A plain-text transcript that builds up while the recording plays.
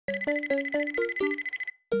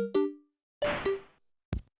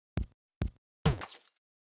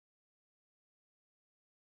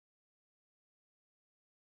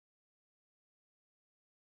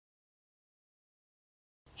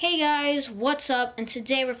Hey guys, what's up? And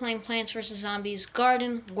today we're playing Plants vs. Zombies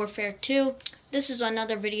Garden Warfare 2. This is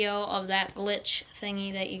another video of that glitch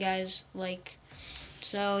thingy that you guys like.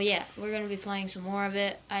 So yeah, we're going to be playing some more of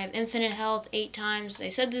it. I have infinite health 8 times. They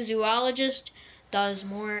said the zoologist does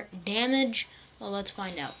more damage. Well, let's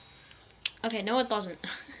find out. Okay, no it doesn't.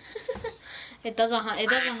 It does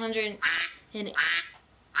 100 and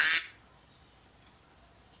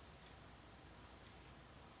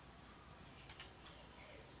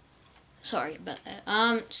sorry about that.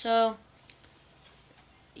 So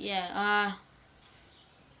yeah,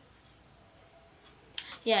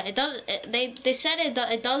 yeah, it does. They said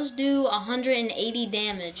it does do 180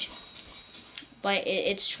 damage, but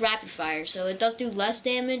it's rapid fire, so it does do less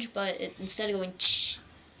damage. But instead of going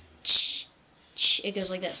it goes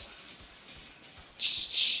like this.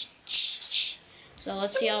 So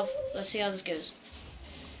let's see how this goes.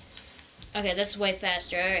 Okay, that's way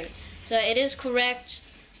faster. All right, so it is correct.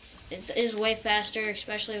 It is way faster,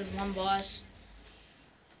 especially with one boss.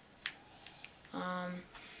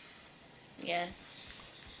 Yeah,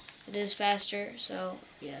 it is faster. So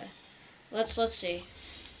yeah, let's see.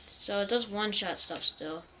 So it does one-shot stuff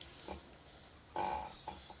still.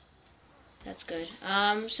 That's good.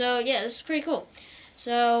 So yeah, this is pretty cool.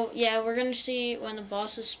 So yeah, we're gonna see when the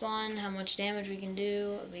bosses spawn how much damage we can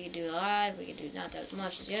do. We can do a lot. We can do not that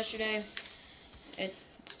much as yesterday.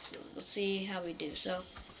 Let's see how we do. So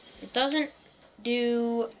it doesn't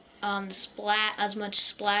do as much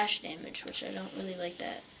splash damage, which I don't really like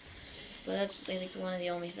that. But that's I think one of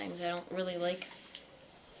the only things I don't really like.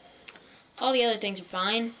 All the other things are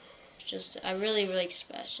fine. It's just I really like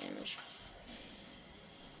splash damage.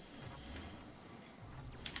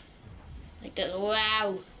 Like that.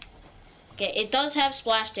 Wow. Okay, it does have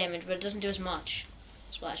splash damage, but it doesn't do as much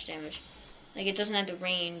splash damage. Like, it doesn't have the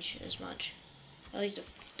range as much. At least it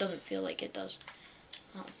doesn't feel like it does.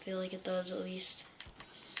 I don't feel like it does, at least.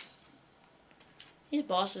 These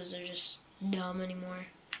bosses are just dumb anymore.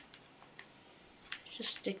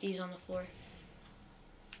 Just stick these on the floor.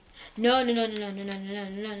 No, no, no, no, no, no, no, no, no,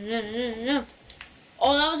 no, no, no, no.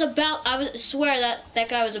 Oh, that was about, I swear that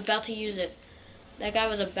guy was about to use it. That guy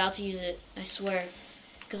was about to use it, I swear.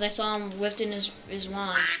 Because I saw him lifting his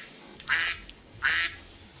wand.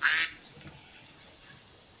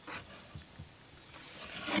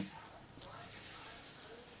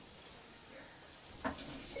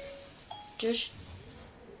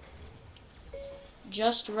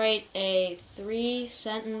 Just write a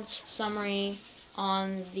 3-sentence summary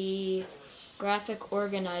on the graphic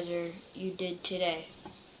organizer you did today.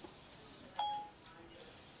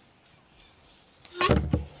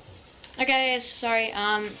 Okay, sorry,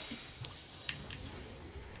 my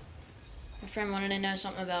friend wanted to know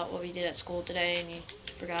something about what we did at school today and he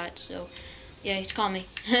forgot, so yeah, he's calling me.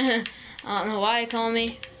 I don't know why he called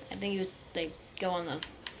me. I think he was like going the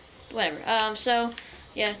whatever. So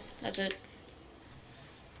yeah, that's it.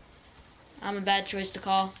 I'm a bad choice to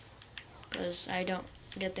call because I don't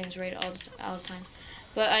get things right all the time.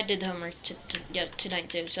 But I did the homework tonight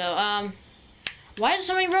too. So why is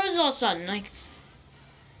there so many roses all of a sudden? Like,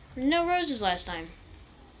 no roses last time.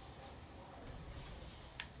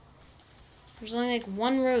 There was only like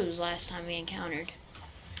 1 rose last time we encountered.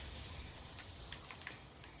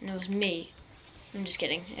 And it was me. I'm just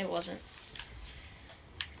kidding. It wasn't.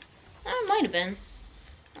 It might have been.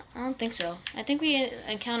 I don't think so. I think we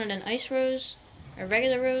encountered an ice rose, a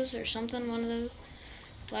regular rose, or something. One of those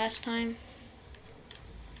last time.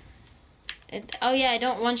 Oh yeah, I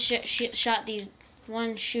don't shot these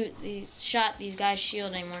guys'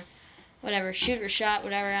 shield anymore. Whatever, shoot or shot,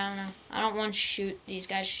 whatever. I don't know. I don't want to shoot these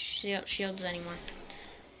guys' shields anymore.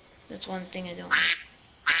 That's one thing I don't.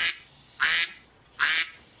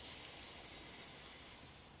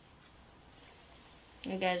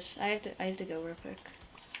 Hey guys, I have to go real quick.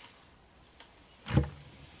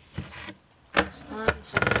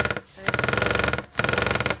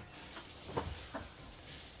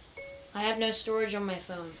 I have no storage on my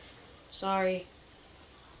phone. Sorry.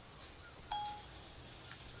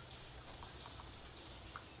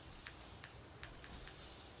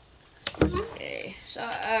 Okay. So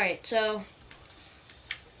alright. So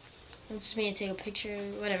wants me to take a picture.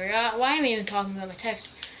 Whatever. Why am I even talking about my text?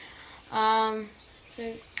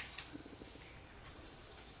 So,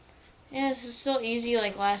 yeah, this is still easy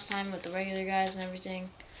like last time with the regular guys and everything.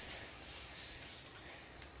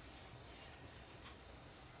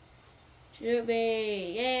 Shoot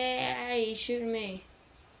me! Yeah, he's shooting me.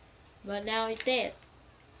 But now he's dead.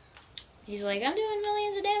 He's like, I'm doing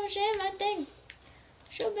millions of damage to him, I think.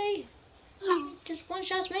 Should be. Just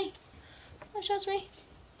one-shots me. One-shots me.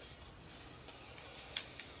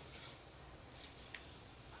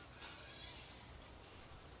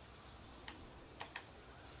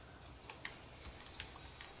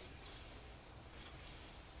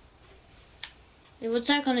 What's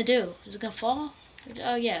that gonna do? Is it gonna fall?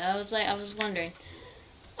 Oh yeah, I was wondering.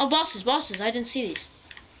 Oh, bosses, I didn't see these.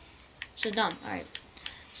 So dumb. Alright.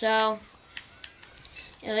 So,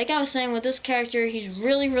 yeah, like I was saying, with this character, he's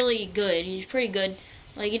really good. He's pretty good.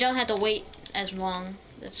 Like, you don't have to wait as long.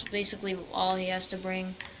 That's basically all he has to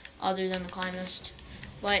bring, other than the Climbist.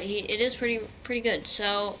 But it is pretty good.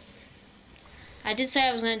 So, I did say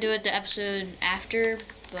I was gonna do it the episode after,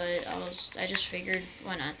 but I just figured,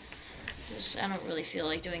 why not? Because I don't really feel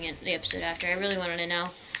like doing it the episode after. I really wanted to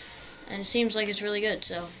know, and it seems like it's really good.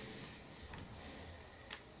 So,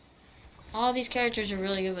 all these characters are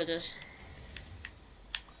really good with this.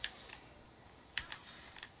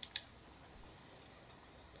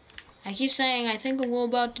 I keep saying I think I'm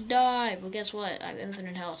about to die, but guess what? I have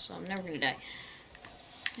infinite health, so I'm never gonna die.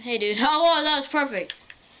 Hey, dude. Oh, wow, that was perfect.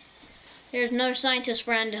 Here's another scientist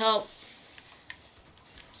friend to help.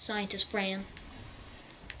 Scientist friend.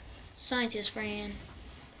 Scientist friend.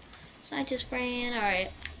 Scientist friend.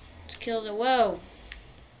 Alright. Let's kill the... Whoa.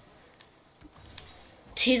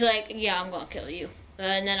 He's like, yeah, I'm gonna kill you.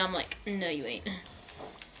 And then I'm like, no, you ain't.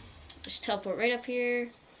 Just teleport right up here.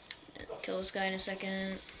 Kill this guy in a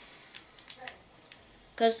second.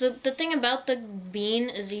 Because the thing about the bean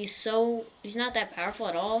is he's not that powerful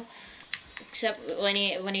at all. Except when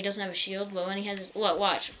he doesn't have a shield, but when he has his,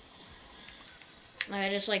 watch. Like, I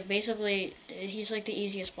just, like, basically, he's like the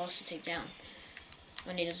easiest boss to take down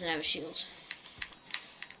when he doesn't have a shield.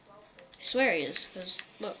 I swear he is, because,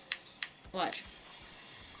 look, watch.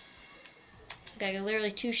 Like, I can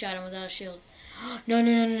literally two-shot him without a shield. No.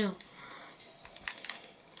 No!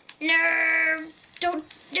 Don't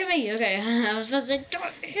hit me! Okay, I was about to say,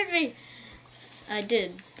 don't hit me! I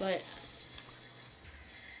did, but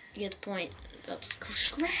you get the point. Let's go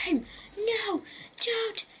scream! No!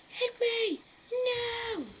 Don't hit me!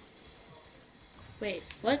 No! Wait,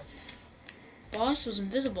 what? Boss was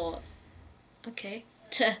invisible. Okay.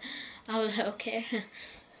 I was okay.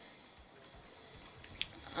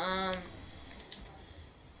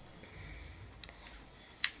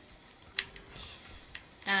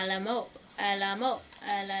 Alamo,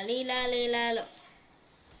 alalila.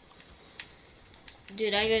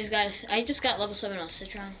 Dude, I just got level 7 on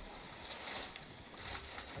Citron.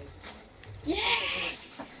 Yeah!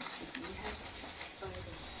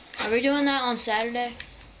 Are we doing that on Saturday?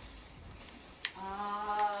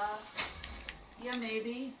 Yeah,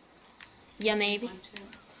 maybe. Yeah, maybe.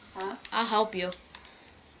 Huh? I'll help you.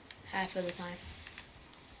 Half of the time.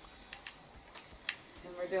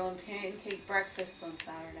 And we're doing pancake breakfast on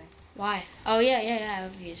Saturday. Why? Oh, yeah, I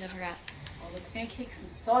forgot. All the pancakes and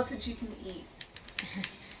sausage you can eat.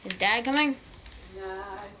 Is Dad coming? Nah,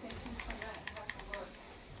 I think he's gonna have to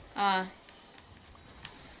work.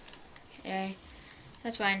 Okay.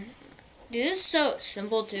 That's fine. Dude, this is so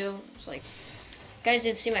simple, too. It's like, guys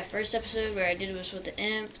didn't see my first episode where I did this with the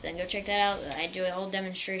imp, then go check that out. I do a whole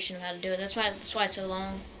demonstration of how to do it. That's why it's so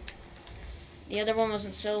long. The other one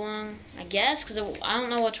wasn't so long, I guess, because I don't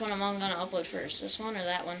know which one I'm going to upload first. This one or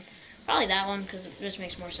that one? Probably that one, because it just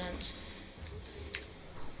makes more sense.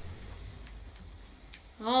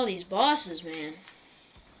 All these bosses, man.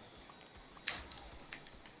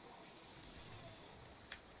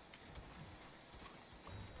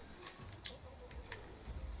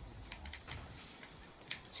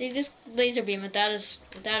 See, this laser beam without a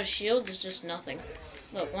shield is just nothing.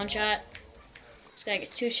 Look, one shot. This guy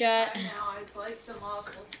gets two shot. I know, I like them up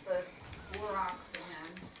with the 4 oxygen.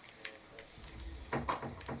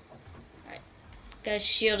 Alright. Guy's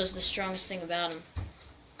shield is the strongest thing about him.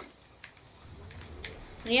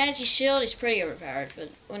 When he has his shield, he's pretty overpowered, but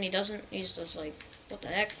when he doesn't, he's just like, what the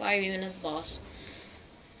heck? Why are you even at the boss?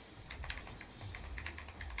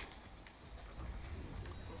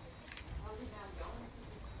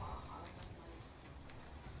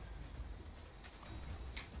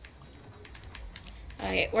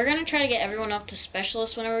 Alright, we're gonna try to get everyone up to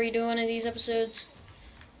specialist whenever we do one of these episodes.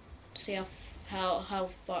 See how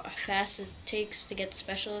fast it takes to get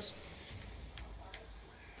specialist.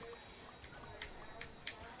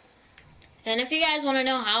 And if you guys want to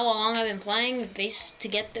know how long I've been playing base to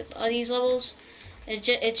get these levels,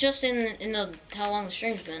 it's just in the how long the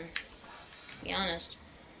stream's been. To be honest.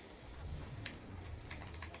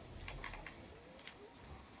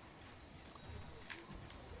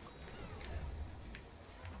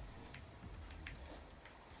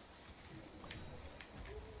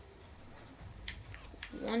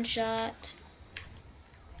 One shot.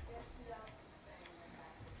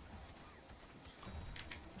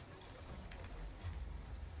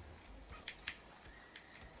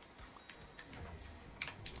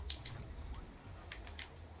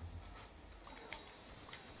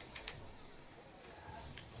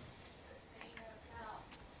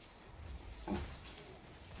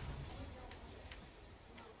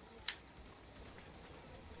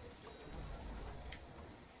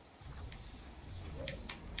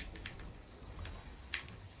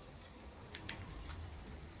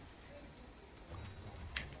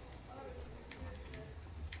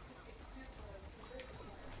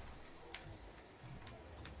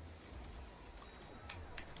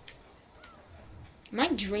 Am I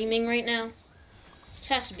dreaming right now? This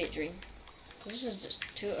has to be a dream. This is just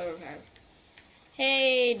too overpowered.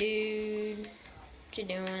 Hey, dude. What you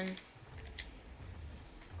doing?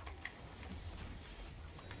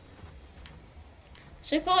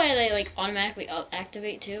 So cool how they like automatically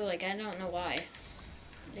activate too. Like I don't know why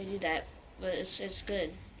they do that, but it's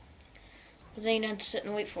good. Cause then you don't have to sit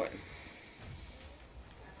and wait for it.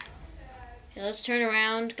 Okay, let's turn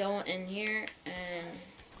around, go in here, and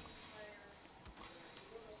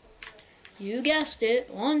you guessed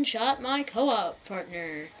it, one shot my co-op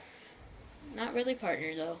partner. Not really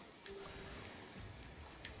partner though.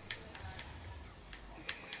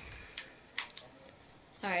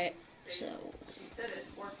 Alright, so She said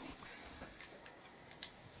it's working.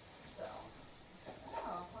 So,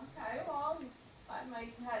 oh, okay, well, I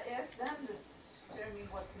might ask them to show me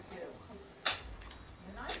what to do.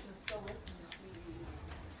 And I can still listen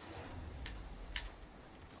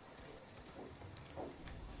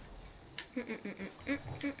to TV.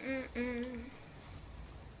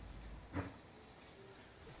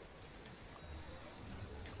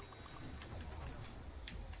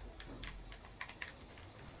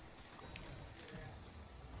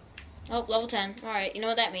 Oh, level 10. Alright, you know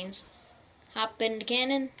what that means. Hop into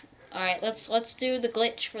cannon. Alright, let's do the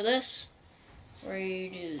glitch for this. Where you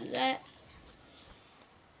do that.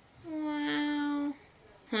 Wow.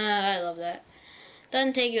 I love that.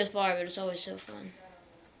 Doesn't take you as far, but it's always so fun.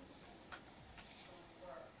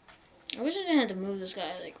 I wish I didn't have to move this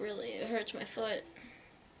guy, like really, it hurts my foot.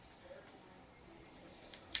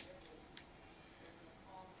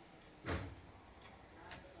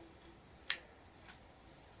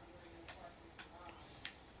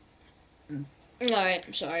 Alright,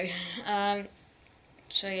 I'm sorry.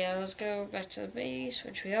 So yeah, let's go back to the base,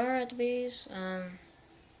 which we are at the base.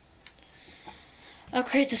 I'll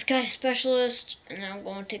create this guy specialist, and I'm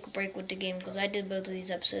going to take a break with the game, because I did both of these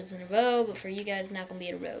episodes in a row, but for you guys, it's not going to be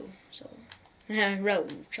in a row, so. Row,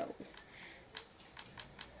 so.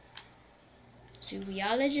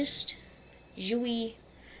 Zooiekillegest.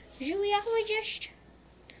 Zooiekillegest.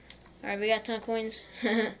 Alright, we got a ton of coins.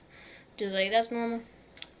 Do like, that's normal.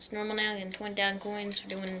 It's normal now, getting 20,000 coins for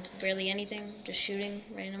doing barely anything, just shooting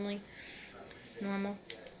randomly. It's normal.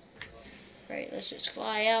 Right, let's just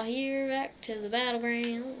fly out here, back to the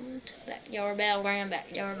battleground. Backyard battleground.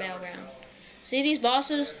 See these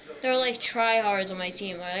bosses? They're like tryhards on my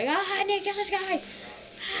team. They're like, I need to kill this guy.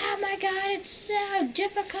 Oh my god, it's so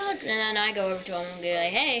difficult. And then I go over to him and be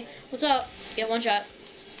like, hey, what's up? Get one shot.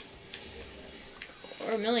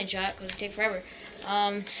 Or a million shot, because it take forever.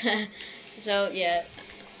 So, yeah.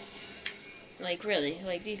 Like, really.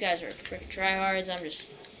 Like, these guys are freaking tryhards. I'm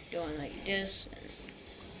just doing like this. And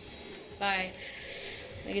bye.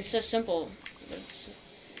 Like, it's so simple. But it's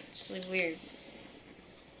like weird.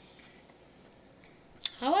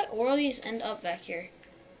 How do I always end up back here?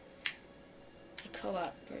 A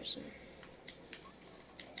co-op person.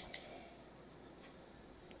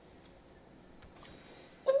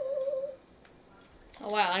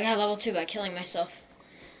 Oh wow, I got level 2 by killing myself.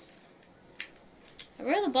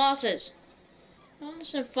 Where are the bosses? I don't want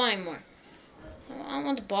this to be fun anymore. I don't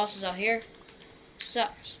want the bosses out here.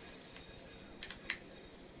 Sucks.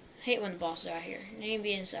 I hate when the bosses are out here. They need to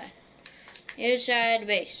be inside. Inside the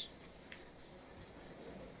base.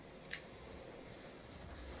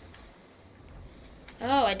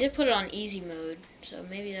 Oh, I did put it on easy mode, so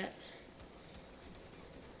maybe that.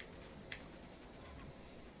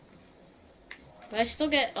 But I still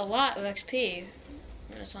get a lot of XP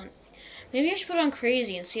when it's on. Maybe I should put it on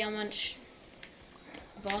crazy and see how much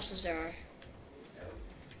bosses there are.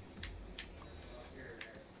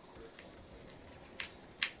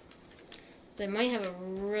 They might have a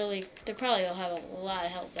really. They probably will have a lot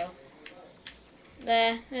of health though.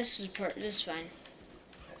 This is fine.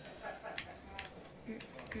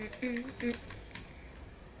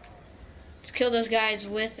 Let's kill those guys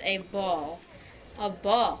with a ball. A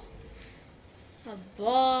ball. A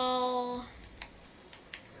ball.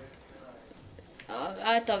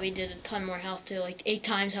 I thought we did a ton more health too, like 8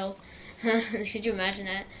 times health. Could you imagine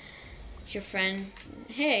that? It's your friend.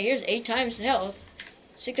 Hey, here's 8 times health.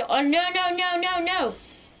 Oh no no no no no!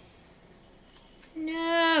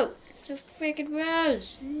 No! The freaking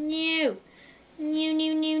rose! No! No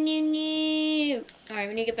no no no no! Alright,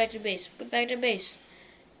 we need to get back to the base. Get back to the base.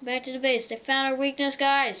 Back to the base. They found our weakness,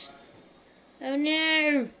 guys. Oh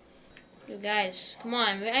no! You guys, come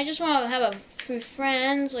on. I just want to have a few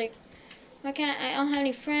friends. Like, why can't I don't have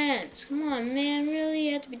any friends? Come on, man. Really?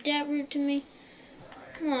 You have to be that rude to me?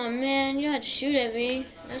 Come on, man. You don't have to shoot at me.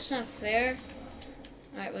 That's not fair.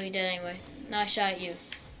 Alright, well, you did anyway. Now I shot at you.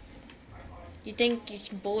 You think you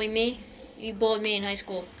can bully me? You bullied me in high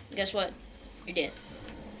school. Guess what? You did.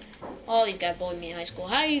 All these guys bullied me in high school.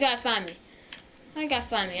 How you gotta find me? How you gotta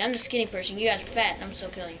find me? I'm the skinny person. You guys are fat. I'm still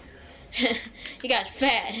killing you. You guys are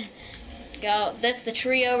fat. Go. That's the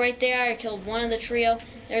trio right there. I killed one of the trio.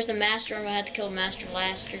 There's the master. I'm gonna have to kill the master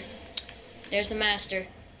last. There's the master.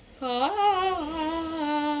 Oh,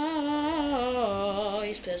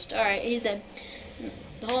 he's pissed. Alright, he's dead.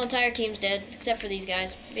 The whole entire team's dead, except for these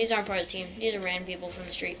guys. These aren't part of the team. These are random people from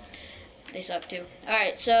the street. They suck too.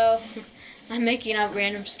 Alright, so I'm making up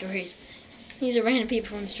random stories. These are random people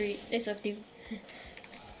from the street. They suck too.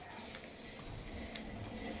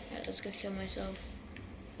 Alright, let's go kill myself.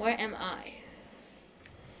 Where am I?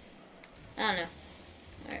 I don't know.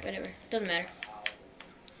 Alright, whatever. Doesn't matter.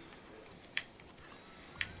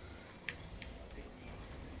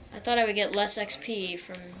 I thought I would get less XP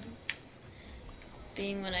from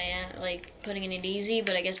being when I am, like, putting in it easy,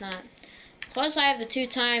 but I guess not. Plus, I have the 2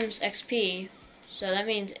 times XP, so that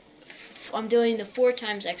means I'm doing the 4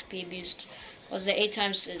 times XP boost. Plus, the 8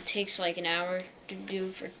 times it takes like an hour to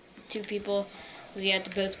do for 2 people, because you have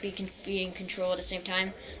to both be in control at the same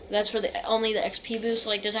time. That's for only the XP boost.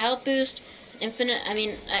 Like, there's a health boost, an infinite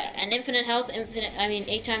health,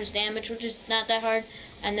 8 times damage, which is not that hard,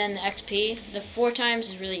 and then the XP. The 4 times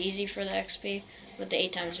is really easy for the XP, but the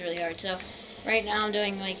 8 times is really hard. So, right now I'm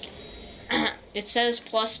doing like, it says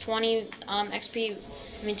plus 20 XP,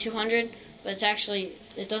 200, but it's actually,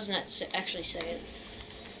 it doesn't actually say it.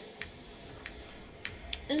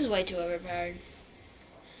 This is way too overpowered.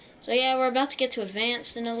 So yeah, we're about to get to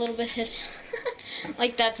advanced in a little bit.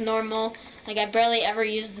 Like, that's normal. Like, I barely ever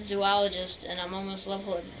used the zoologist, and I'm almost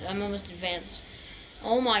advanced.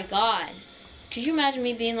 Oh my god. Could you imagine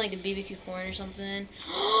me being like the BBQ corn or something?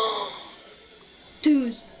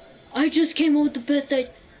 Dude, I just came up with the best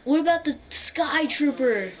idea. What about the Sky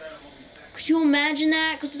Trooper? Could you imagine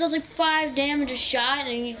that? Because it does like 5 damage a shot,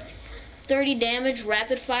 and you 30 damage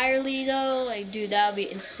rapid firely though. Like, dude, that would be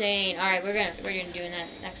insane. All right, we're gonna do that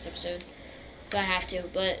next episode. Gonna have to,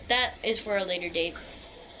 but that is for a later date.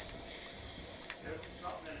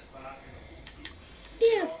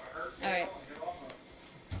 Yeah. All right.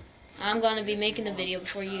 I'm gonna be making the video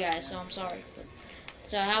before you guys, so I'm sorry. But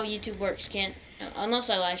so how YouTube works, can't unless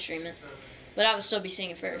I live stream it, but I would still be seeing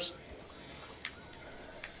it first.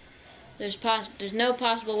 There's no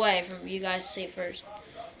possible way for you guys to see it first,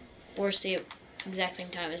 or see it exact same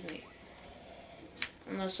time as me,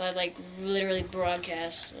 unless I like literally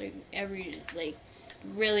broadcast like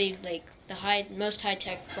really like the most high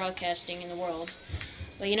tech broadcasting in the world.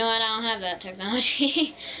 But you know what? I don't have that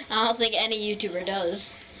technology. I don't think any YouTuber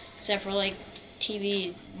does, except for like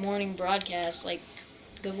TV morning broadcasts, like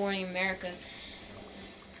Good Morning America.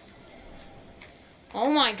 Oh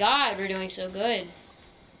my god, we're doing so good.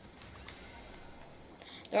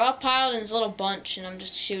 They're all piled in this little bunch, and I'm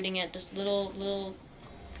just shooting at this little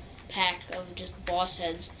pack of just boss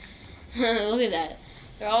heads. Look at that.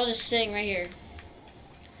 They're all just sitting right here.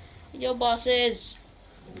 Yo, bosses.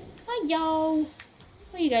 Hi, yo.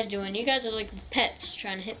 What are you guys doing? You guys are like pets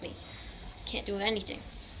trying to hit me. Can't do anything.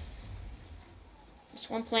 This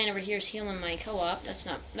one plane over here is healing my co-op.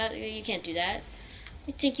 You can't do that.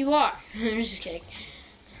 You think you are? I'm just kidding.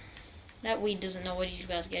 That weed doesn't know what he's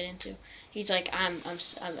about to get into. He's like, I'm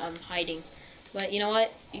hiding. But you know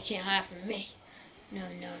what? You can't hide from me. No,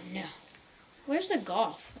 no, no. Where's the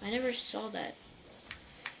golf? I never saw that.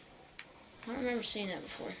 I don't remember seeing that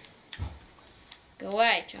before. Go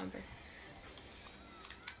away, Jumper.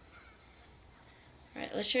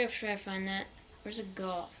 Alright, let's try to find that. Where's the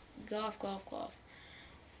golf? Golf.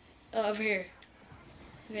 Oh, over here.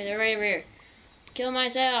 Okay, they're right over here. Kill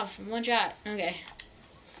myself in 1 shot. Okay.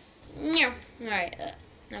 Alright,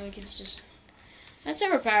 now we can just... That's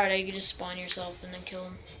overpowered how you can just spawn yourself and then kill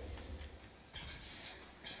them.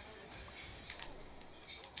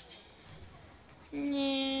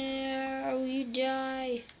 No, you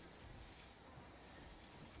die.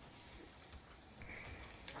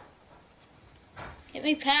 Get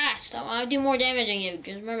me past. I'll do more damage than you.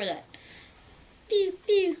 Just remember that. Pew,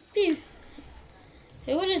 pew, pew.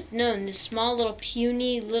 Who would have known this small little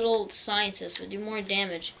puny little scientist would do more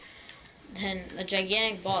damage than a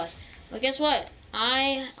gigantic boss? But guess what?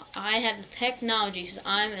 I have the technology because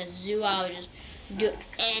I'm a zoologist. Do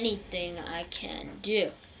anything I can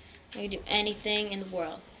do. I can do anything in the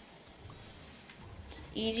world. It's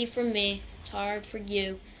easy for me. It's hard for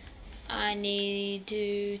you. I need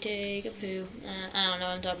to take a poo. I don't know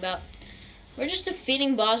what I'm talking about. We're just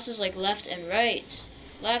defeating bosses like left and right.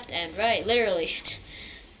 Left and right, literally.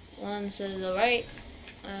 One's to the right,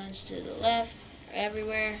 one's to the left.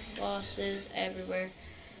 Everywhere. Bosses everywhere.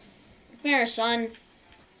 Come here, son.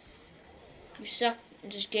 You suck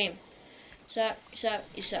in this game. Suck, you suck,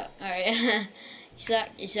 you suck. Alright. You suck,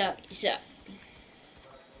 you suck, you suck.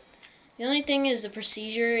 The only thing is the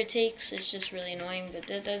procedure it takes. It's just really annoying, but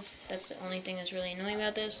that's the only thing that's really annoying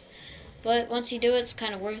about this. But once you do it, it's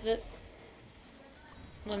kind of worth it.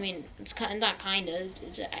 Well, I mean, it's not kinda.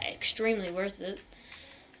 It's extremely worth it.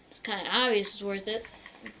 It's kind of obvious it's worth it.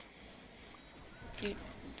 You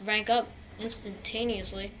rank up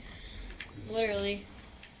instantaneously, literally.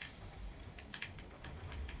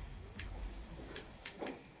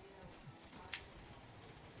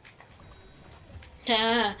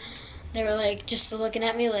 They were like just looking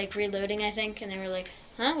at me, like reloading, I think, and they were like,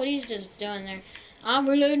 "Huh? What are you just doing there?" "I'm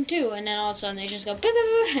reloading too." And then all of a sudden they just go, "Boop,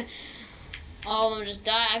 boop, boop." All of them just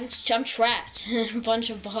die. I'm trapped. A bunch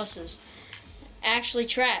of bosses. Actually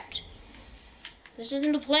trapped. This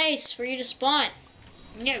isn't the place for you to spawn.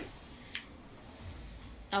 No.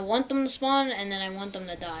 I want them to spawn, and then I want them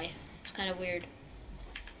to die. It's kind of weird.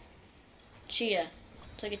 Chia.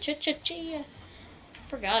 It's like a chia.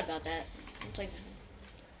 Forgot about that. It's like...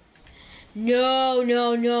 No,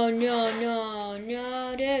 no, no, no, no,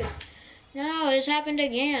 no, dude. No, this happened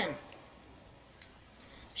again.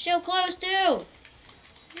 So close, too.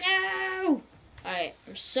 No. Alright,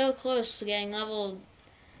 I'm so close to getting leveled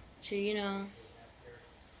to, you know...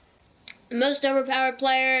 The most overpowered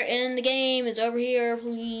player in the game is over here.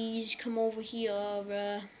 Please come over here,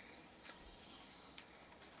 bruh.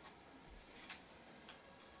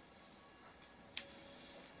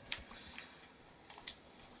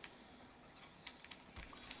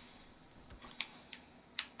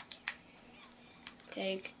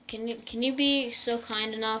 Okay, can you be so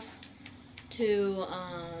kind enough to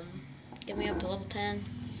get me up to level 10?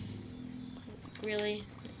 Really?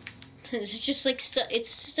 It's just like it's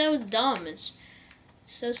so dumb. It's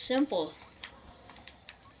so simple.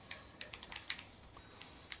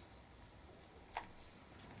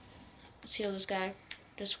 Let's heal this guy,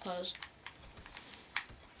 just because.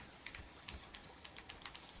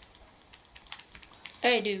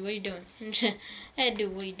 Hey, dude, what are you doing? Hey,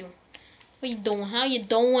 dude, what are you doing? What you doing? How you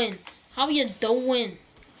doing? How you doing?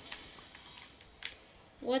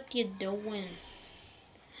 What you doing?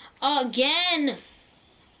 Again!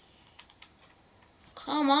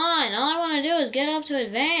 Come on, all I want to do is get up to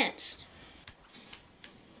advanced.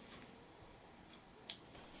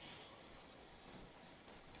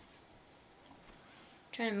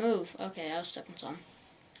 Trying to move. Okay, I was stuck in some.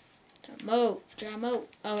 Try to move.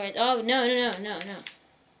 Okay. Oh, no.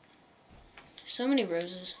 So many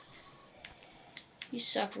roses. You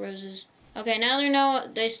suck, roses. Okay, now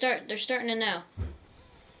they're starting to know.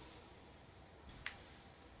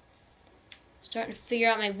 Starting to figure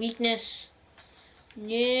out my weakness.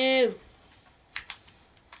 No.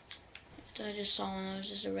 I just saw one that was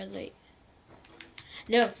just a red light.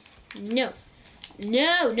 No. No.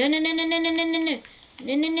 No. No. No.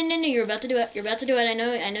 You're about to do it. You're about to do it. I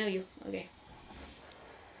know you. Okay.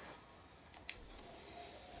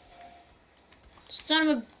 Son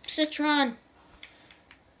of a citron.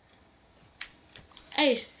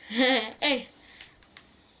 Hey. Hey.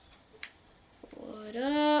 What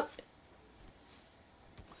up?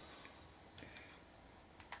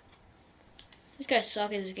 These guys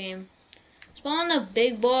suck at this game. Spawn the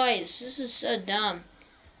big boys. This is so dumb.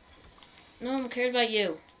 No one cares about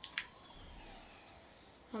you.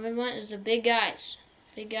 All I want is the big guys.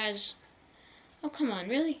 Big guys. Oh, come on,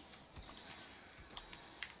 really?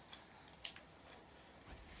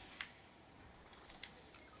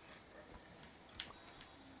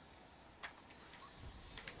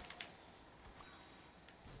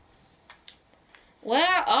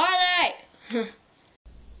 Where are they?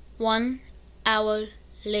 1 hour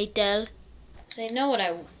later. They know what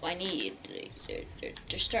I need.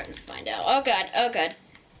 They're starting to find out. Oh god, oh god.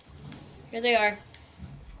 Here they are.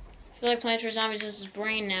 I feel like Plants vs. Zombies is his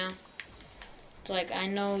brain now. It's like, I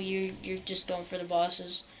know you're just going for the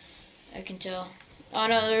bosses. I can tell. Oh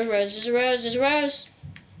no, there's a rose. There's a rose.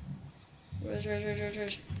 There's a rose.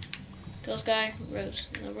 Rose. Kill this guy. Rose.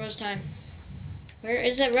 No, rose time. Where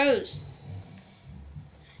is that rose?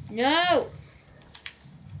 No!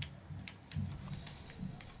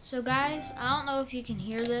 So guys, I don't know if you can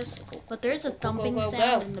hear this, but there's a thumping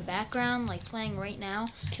sound in the background, like playing right now.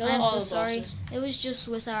 I'm so sorry. It was just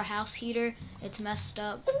with our house heater. It's messed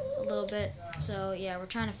up a little bit. So yeah, we're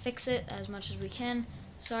trying to fix it as much as we can.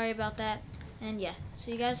 Sorry about that. And yeah,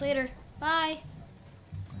 see you guys later. Bye!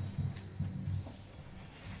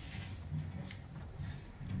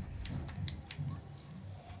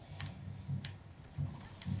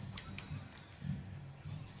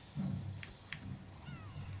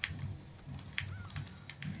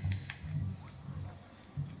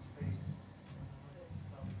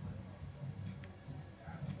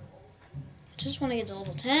 just want to get to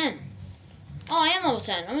level 10. Oh, I am level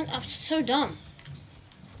 10. I'm so dumb.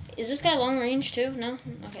 Is this guy long range too? No?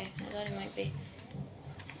 Okay, I thought he might be.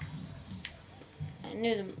 I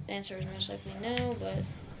knew the answer was most likely no, but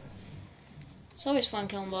it's always fun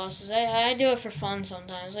killing bosses. I do it for fun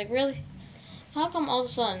sometimes. Like, really? How come all of a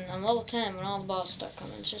sudden I'm level 10 when all the bosses start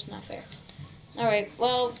coming? It's just not fair. Alright,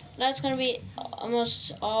 well, that's going to be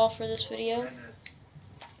almost all for this video.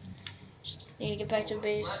 Just need to get back to the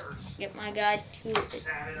base, get my guy to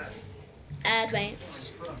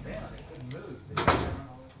advanced.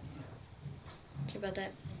 Care about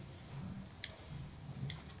that.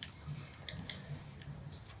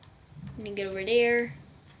 Need to get over there.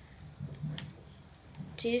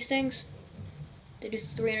 See these things? They do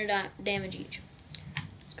 300 damage each.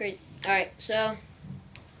 It's crazy. Alright, so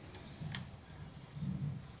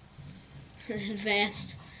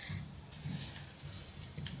advanced.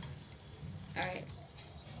 Alright.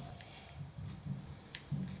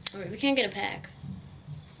 Alright, we can't get a pack.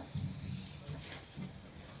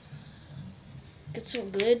 Get some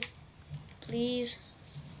good, please.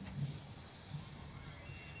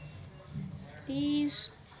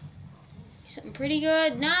 Please. Something pretty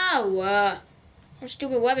good. No! What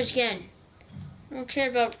stupid weapon skin. No one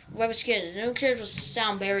cares about weapon skins. No one cares about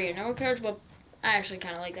sound barrier. No one cares about. I actually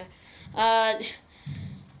kind of like that.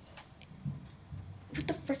 What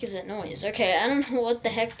the frick is that noise? Okay, I don't know what the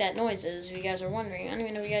heck that noise is, if you guys are wondering. I don't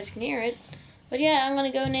even know if you guys can hear it. But yeah, I'm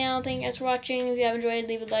gonna go now. Thank you guys for watching. If you have enjoyed,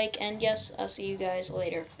 leave a like. And yes, I'll see you guys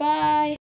later. Bye!